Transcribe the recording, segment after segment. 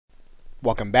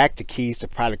Welcome back to Keys to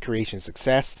Product Creation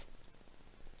Success.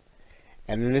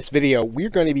 And in this video,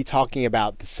 we're going to be talking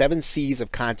about the 7 C's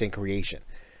of content creation.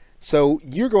 So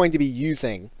you're going to be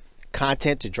using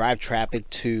content to drive traffic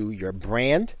to your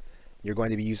brand. You're going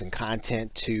to be using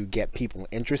content to get people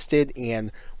interested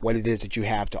in what it is that you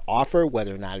have to offer,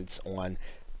 whether or not it's on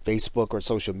Facebook or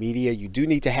social media. You do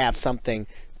need to have something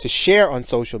to share on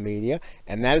social media,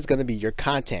 and that is going to be your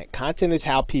content. Content is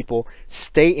how people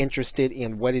stay interested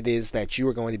in what it is that you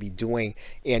are going to be doing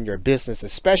in your business,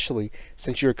 especially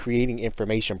since you're creating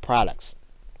information products.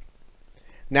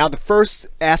 Now, the first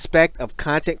aspect of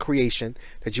content creation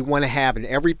that you want to have in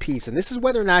every piece, and this is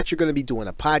whether or not you're going to be doing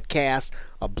a podcast,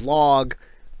 a blog,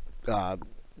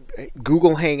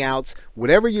 Google Hangouts,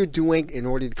 whatever you're doing in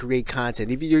order to create content,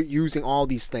 if you're using all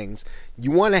these things, you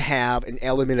want to have an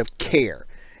element of care.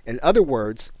 In other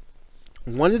words,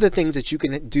 one of the things that you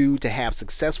can do to have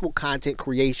successful content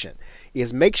creation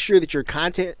is make sure that your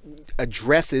content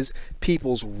addresses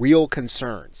people's real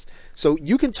concerns. So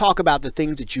you can talk about the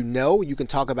things that you know, you can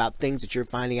talk about things that you're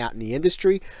finding out in the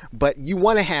industry, but you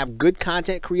want to have good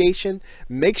content creation.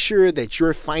 Make sure that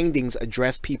your findings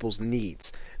address people's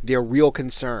needs, their real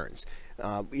concerns.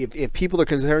 If people are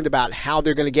concerned about how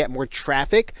they're going to get more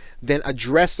traffic, then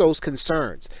address those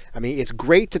concerns. I mean, it's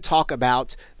great to talk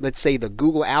about, let's say, the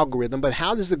Google algorithm, but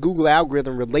how does the Google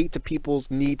algorithm relate to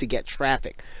people's need to get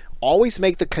traffic? Always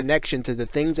make the connection to the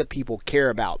things that people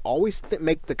care about. Always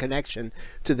make the connection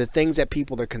to the things that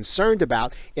people are concerned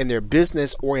about in their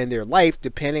business or in their life,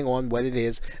 depending on what it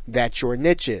is that your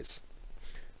niche is.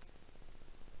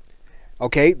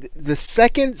 Okay, the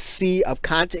second C of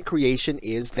content creation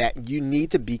is that you need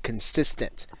to be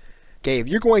consistent. Okay, if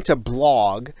you're going to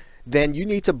blog, then you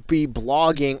need to be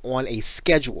blogging on a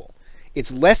schedule.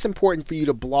 It's less important for you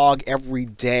to blog every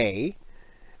day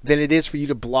than it is for you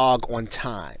to blog on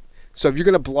time. So if you're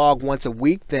going to blog once a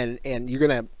week, and you're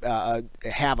going to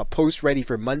have a post ready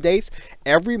for Mondays,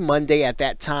 every Monday at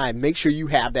that time, make sure you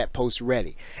have that post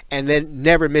ready, and then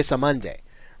never miss a Monday.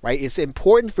 Right? It's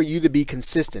important for you to be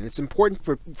consistent. It's important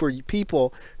for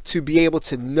people to be able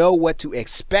to know what to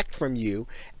expect from you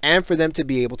and for them to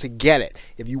be able to get it.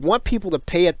 If you want people to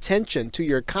pay attention to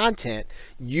your content,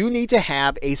 you need to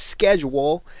have a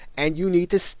schedule and you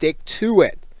need to stick to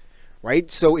it.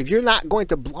 Right? So if you're not going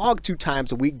to blog 2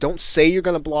 times a week, don't say you're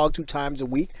going to blog 2 times a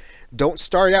week. Don't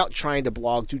start out trying to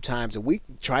blog 2 times a week.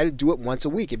 Try to do it once a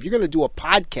week. If you're going to do a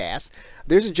podcast,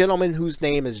 there's a gentleman whose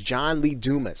name is John Lee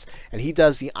Dumas, and he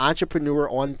does the Entrepreneur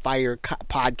on Fire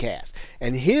podcast.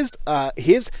 And his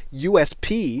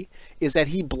USP is that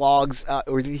he blogs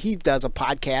or he does a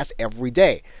podcast every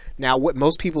day. Now, what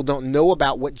most people don't know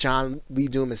about what John Lee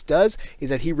Dumas does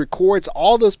is that he records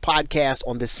all those podcasts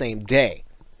on the same day.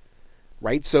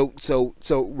 Right? So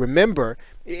remember,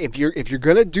 if you're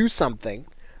going to do something,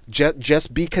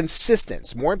 just be consistent.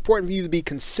 It's more important for you to be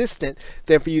consistent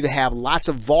than for you to have lots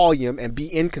of volume and be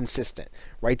inconsistent.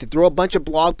 Right? To throw a bunch of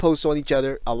blog posts on each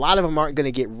other, a lot of them aren't going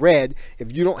to get read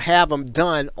if you don't have them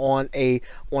done on a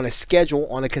schedule,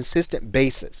 on a consistent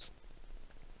basis.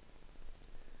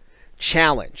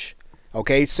 Challenge.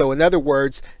 Okay, so in other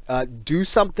words, do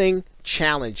something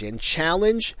challenging.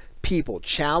 Challenge people.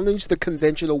 Challenge the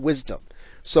conventional wisdom.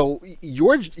 So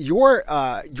your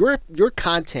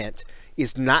content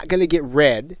is not going to get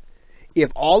read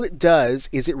if all it does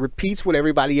is it repeats what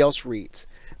everybody else reads.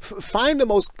 Find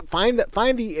the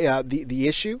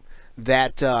issue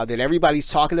that everybody's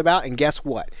talking about, and guess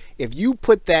what? If you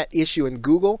put that issue in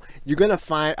Google, you're going to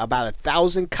find about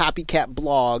 1,000 copycat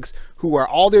blogs who are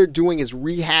all they're doing is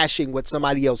rehashing what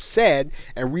somebody else said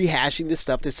and rehashing the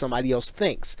stuff that somebody else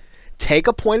thinks. Take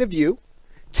a point of view,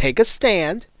 take a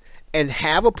stand, and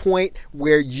have a point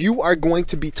where you are going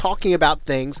to be talking about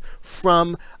things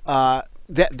from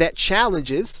that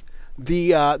challenges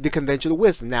the conventional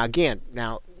wisdom. Now, again,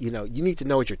 you need to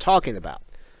know what you're talking about,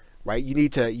 right? You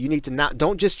need to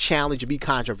don't just challenge and be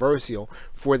controversial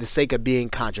for the sake of being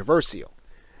controversial.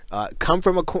 Come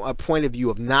from a point of view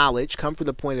of knowledge, come from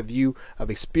the point of view of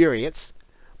experience,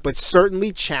 but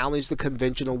certainly challenge the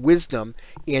conventional wisdom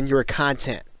in your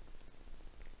content.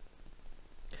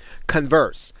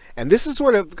 Converse. And this is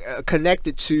sort of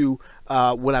connected to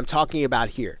what I'm talking about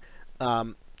here.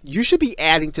 You should be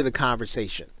adding to the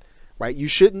conversation, right? You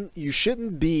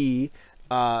shouldn't be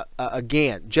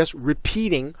again just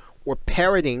repeating or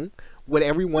parroting what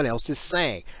everyone else is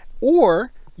saying,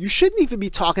 or you shouldn't even be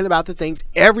talking about the things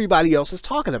everybody else is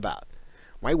talking about.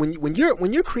 Right? When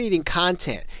you're creating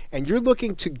content and you're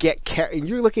looking to get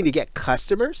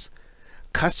customers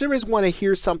want to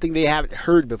hear something they haven't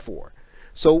heard before.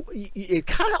 So it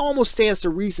kind of almost stands to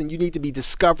reason you need to be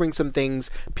discovering some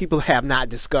things people have not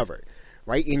discovered,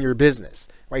 right, in your business,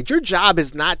 right? Your job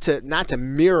is not to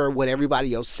mirror what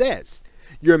everybody else says.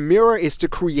 Your mirror is to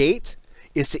create,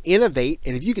 is to innovate,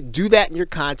 and if you can do that in your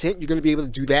content, you're going to be able to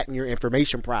do that in your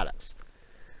information products.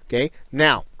 Okay,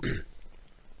 now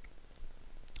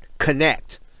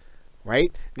connect,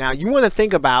 right? Now you want to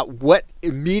think about what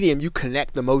medium you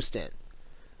connect the most in.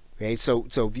 Okay, so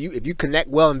if you connect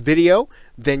well in video,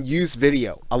 then use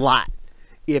video a lot.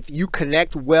 If you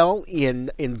connect well in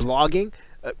blogging,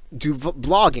 do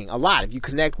blogging a lot. If you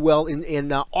connect well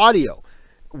in audio,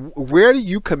 where do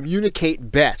you communicate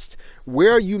best?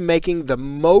 Where are you making the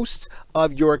most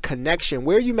of your connection?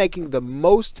 Where are you making the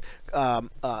most, where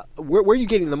are you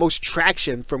getting the most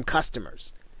traction from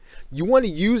customers? You want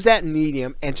to use that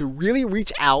medium and to really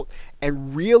reach out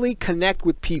and really connect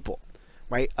with people,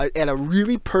 right, at a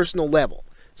really personal level.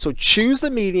 So choose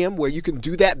the medium where you can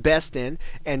do that best in,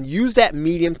 and use that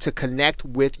medium to connect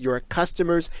with your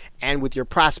customers and with your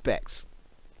prospects.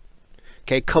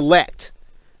 Okay, collect.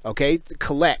 Okay,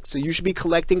 collect. So you should be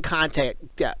collecting contact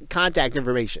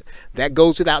information. That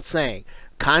goes without saying.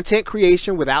 Content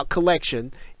creation without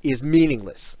collection is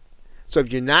meaningless. So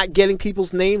if you're not getting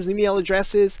people's names and email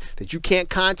addresses, that you can't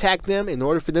contact them in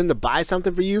order for them to buy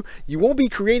something for you, you won't be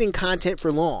creating content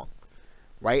for long,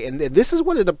 right? And this is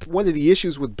one of the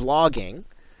issues with blogging,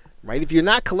 right? If you're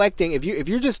not collecting, if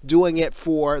you're just doing it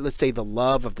for, let's say, the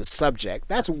love of the subject,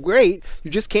 that's great.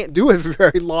 You just can't do it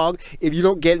very long if you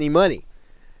don't get any money.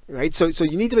 Right, so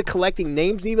you need to be collecting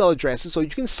names and email addresses so you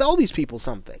can sell these people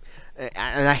something.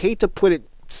 And I hate to put it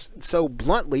so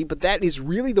bluntly, but that is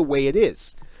really the way it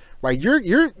is. Right,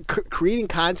 you're creating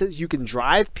content you can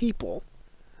drive people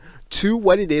to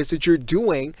what it is that you're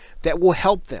doing that will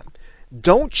help them.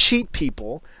 Don't cheat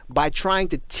people by trying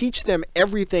to teach them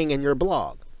everything in your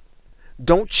blog.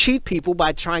 Don't cheat people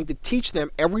by trying to teach them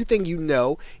everything you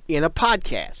know in a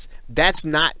podcast. That's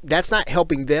not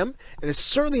helping them, and it's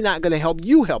certainly not going to help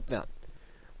you help them.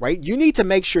 Right? You need to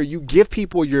make sure you give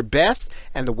people your best,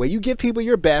 and the way you give people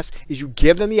your best is you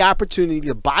give them the opportunity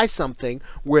to buy something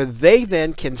where they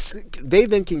then can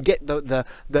get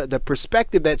the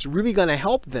perspective that's really going to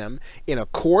help them in a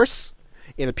course,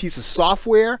 in a piece of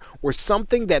software, or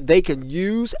something that they can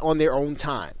use on their own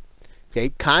time. Okay,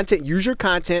 content, use your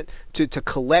content to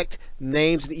collect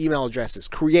names and email addresses,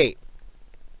 create.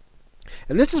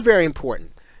 And this is very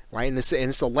important, right? And it's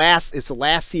the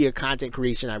last C of content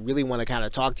creation I really want to kind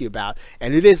of talk to you about,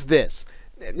 and it is this.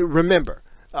 Remember,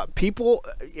 people,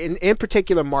 in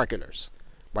particular marketers,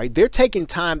 right? They're taking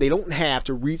time they don't have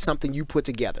to read something you put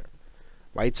together,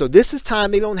 right? So this is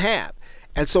time they don't have,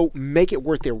 and so make it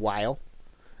worth their while.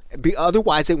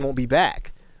 Otherwise, they won't be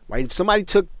back. Right? If somebody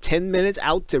took 10 minutes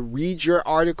out to read your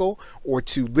article or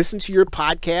to listen to your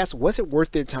podcast, was it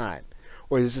worth their time?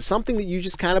 Or is it something that you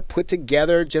just kind of put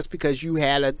together just because you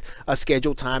had a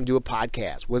scheduled time to do a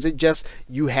podcast? Was it just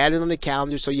you had it on the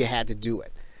calendar so you had to do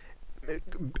it?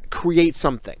 Create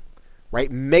something,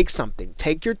 right? Make something.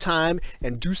 Take your time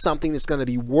and do something that's going to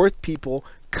be worth people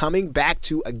coming back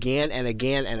to again and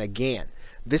again and again.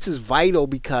 This is vital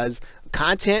because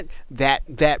content that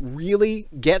really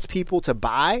gets people to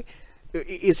buy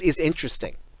is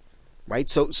interesting, right?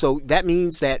 So that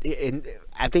means that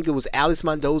I think it was Alice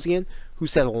Mondosian who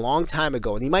said a long time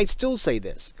ago, and he might still say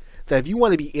this, that if you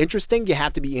want to be interesting, you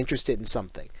have to be interested in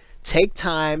something. Take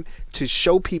time to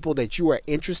show people that you are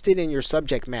interested in your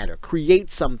subject matter.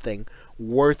 Create something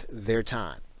worth their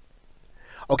time.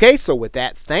 Okay, so with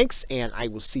that, thanks, and I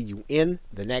will see you in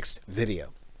the next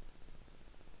video.